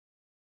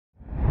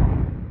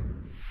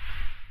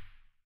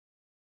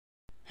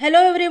Hello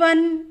everyone,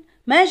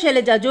 मैं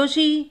शैलजा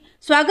जोशी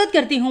स्वागत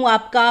करती हूं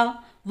आपका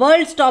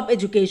वर्ल्ड टॉप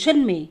एजुकेशन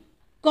में।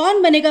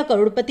 कौन बनेगा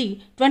करोड़पति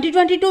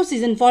 2022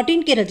 सीजन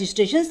 14 के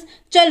रजिस्ट्रेशंस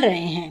चल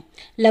रहे हैं।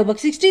 लगभग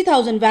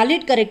 60,000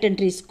 वैलिड करेक्ट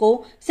एंट्रीज को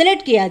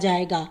सिलेक्ट किया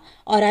जाएगा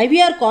और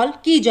आईवीआर कॉल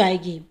की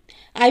जाएगी।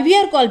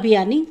 आईवीआर कॉल भी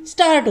यानी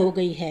स्टार्ट हो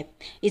गई है।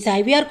 इस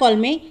आईवीआर कॉल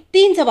में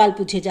 3 सवाल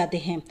पूछे जाते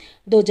हैं,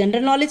 2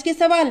 जनरल नॉलेज के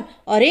सवाल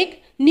और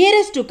एक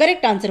नियरेस्ट टू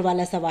करेक्ट आंसर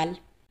वाला सवाल।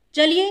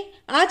 चलिए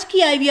आज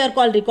की आईवीआर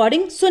कॉल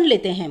रिकॉर्डिंग सुन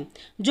लेते हैं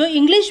जो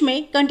इंग्लिश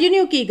में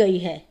कंटिन्यू की गई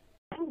है।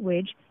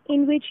 Language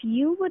in which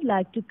you would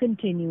like to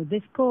continue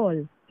this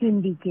call.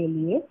 Hindi के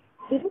लिए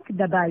 1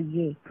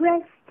 दबाइए,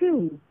 press 2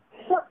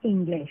 for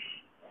English.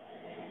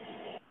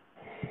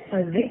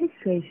 A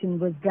registration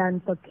was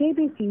done for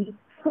KBC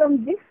from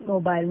this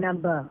mobile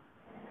number.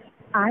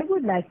 I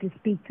would like to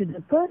speak to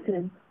the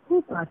person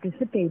who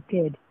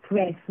participated.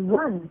 Press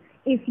 1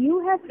 if you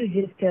have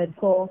registered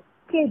for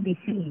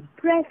KBC.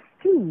 Press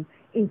 2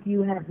 if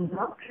you have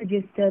not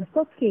registered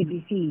for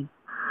KBC.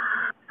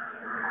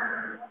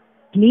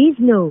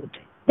 Please note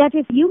that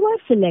if you are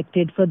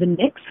selected for the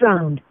next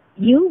round,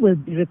 you will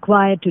be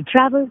required to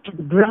travel to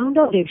the ground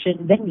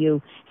audition venue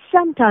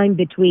sometime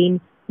between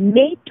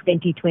May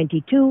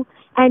 2022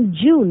 and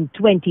June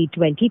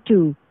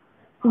 2022.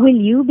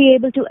 Will you be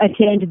able to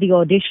attend the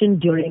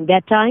audition during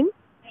that time?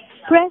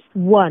 Press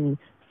 1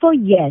 for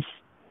yes.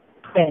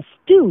 Press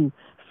 2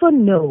 for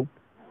no.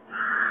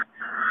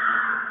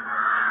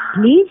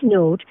 Please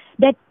note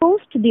that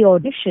post the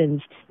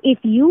auditions, if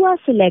you are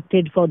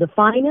selected for the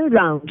final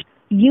round,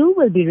 you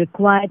will be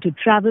required to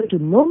travel to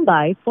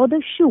Mumbai for the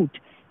shoot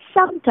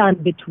sometime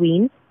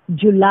between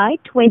July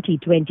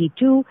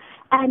 2022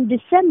 and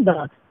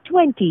December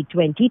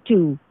 2022.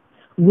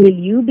 Will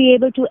you be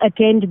able to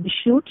attend the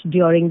shoot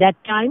during that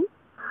time?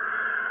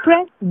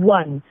 Press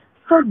 1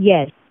 for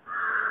yes.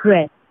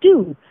 Press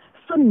 2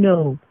 for no.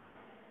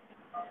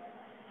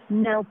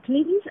 Now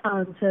please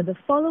answer the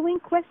following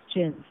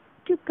questions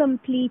to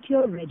complete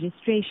your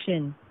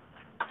registration.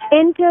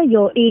 Enter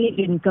your age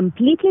in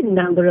completed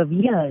number of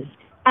years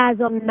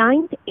as on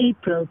 9th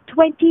April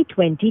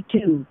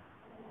 2022.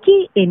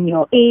 Key in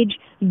your age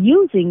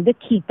using the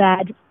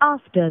keypad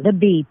after the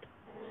beep.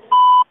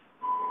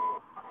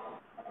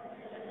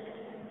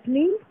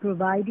 Please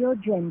provide your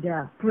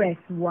gender. Press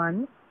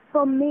 1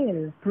 for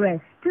male.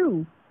 Press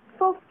 2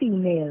 for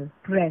female.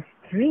 Press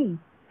 3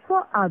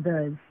 for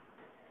others.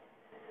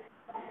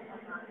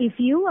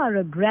 If you are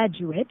a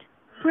graduate,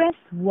 press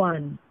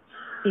 1.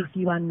 If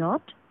you are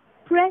not,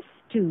 press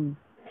 2.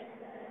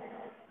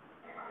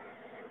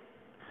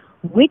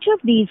 Which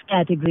of these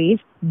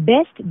categories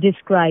best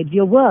describes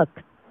your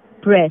work?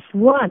 Press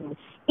 1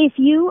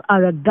 if you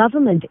are a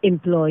government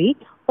employee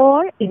or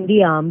in the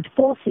armed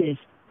forces.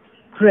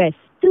 Press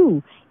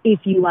 2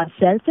 if you are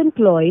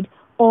self-employed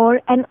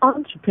or an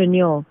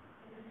entrepreneur.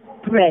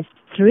 Press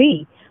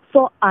 3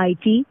 for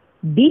IT,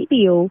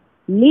 BPO,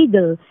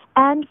 legal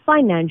and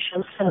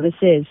financial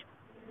services.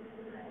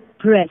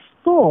 Press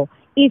 4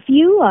 if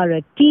you are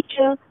a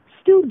teacher,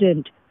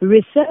 student,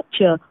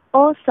 researcher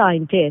or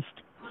scientist.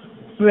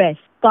 Press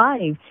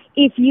 5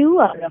 if you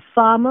are a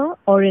farmer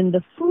or in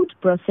the food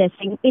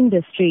processing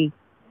industry.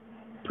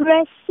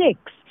 Press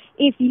 6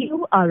 if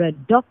you are a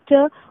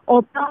doctor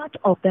or part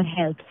of the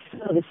health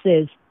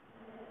services.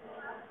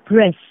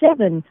 Press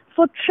 7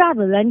 for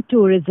travel and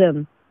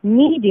tourism,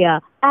 media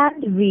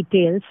and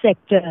retail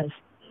sectors.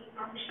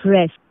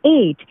 Press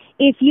 8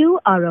 if you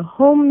are a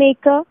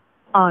homemaker,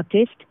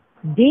 artist,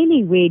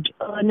 daily wage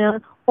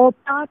earner or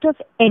part of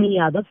any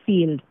other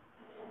field.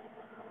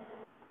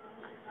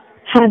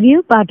 Have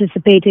you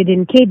participated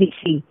in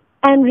KBC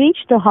and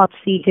reached the hot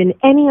seat in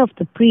any of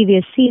the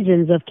previous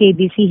seasons of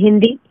KBC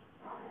Hindi?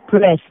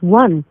 Press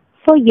 1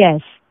 for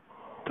yes.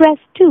 Press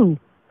 2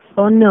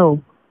 for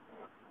no.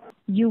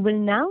 You will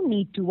now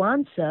need to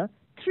answer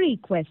 3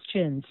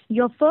 questions.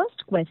 Your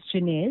first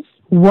question is,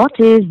 what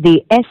is the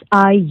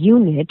SI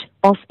unit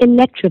of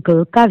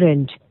electrical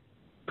current?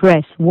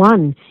 Press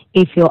 1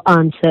 if your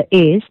answer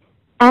is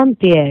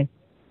ampere.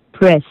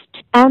 Press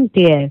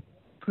ampere.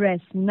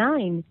 Press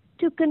 9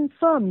 to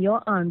confirm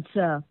your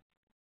answer.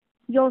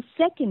 Your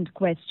second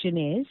question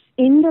is,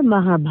 in the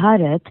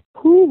Mahabharat,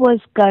 who was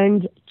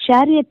Karna's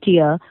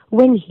charioteer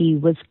when he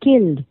was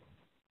killed?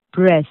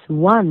 Press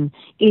 1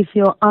 if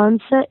your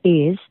answer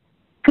is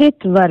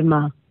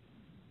Kritvarma.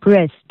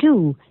 Press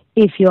 2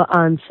 if your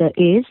answer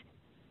is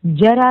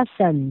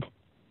Jarasandh.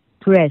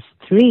 Press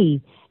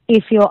 3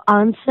 if your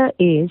answer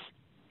is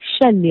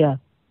Shailja.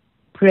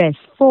 Press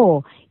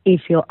 4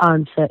 if your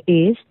answer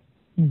is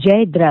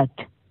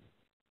Jayadratha.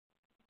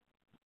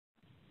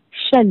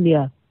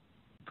 Shailja.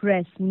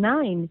 Press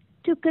 9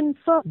 to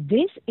confirm.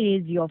 This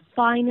is your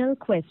final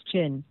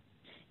question.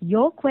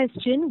 Your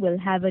question will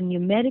have a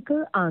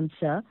numerical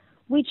answer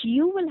which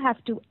you will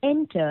have to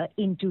enter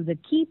into the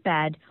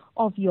keypad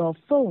of your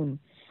phone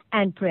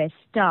and press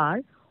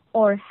star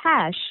or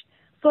hash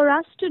for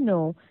us to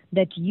know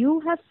that you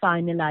have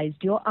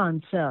finalized your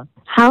answer.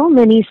 How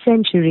many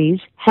centuries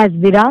has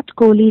Virat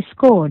Kohli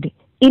scored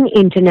in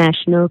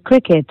international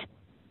cricket?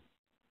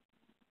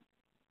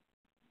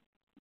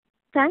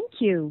 Thank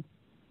you.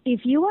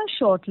 If you are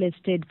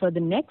shortlisted for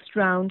the next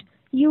round,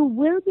 you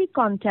will be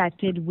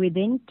contacted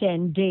within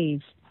 10 days.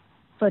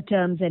 For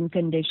terms and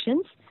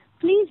conditions,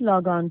 please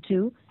log on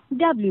to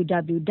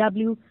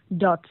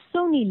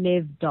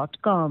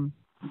www.sonylive.com.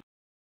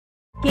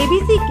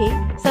 KBC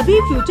के सभी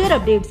future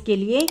updates के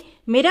लिए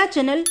मेरा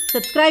channel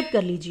subscribe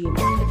कर लीजिए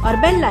और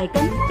bell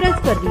icon press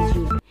कर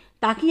दीजिए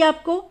ताकि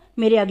आपको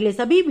मेरे अगले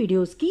सभी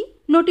वीडियोस की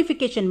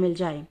नोटिफिकेशन मिल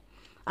जाए।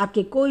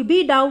 आपके कोई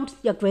भी डाउट्स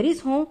या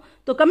क्वेरीज हों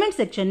तो कमेंट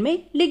सेक्शन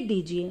में लिख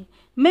दीजिए,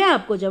 मैं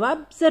आपको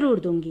जवाब जरूर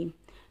दूंगी।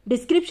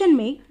 डिस्क्रिप्शन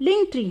में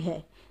लिंक ट्री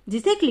है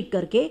जिसे क्लिक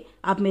करके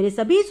आप मेरे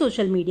सभी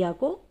सोशल मीडिया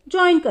को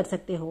ज्वाइन कर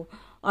सकते हो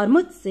और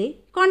मुझसे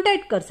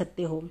कांटेक्ट कर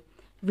सकते हो।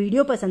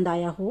 वीडियो पसंद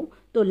आया हो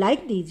तो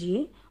लाइक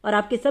दीजिए और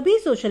आपके सभी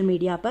सोशल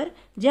मीडिया पर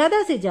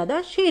ज्यादा से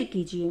ज्यादा शेयर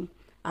कीजिए।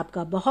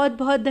 आपका बहुत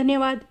बहुत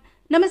धन्यवाद।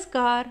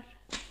 नमस्कार।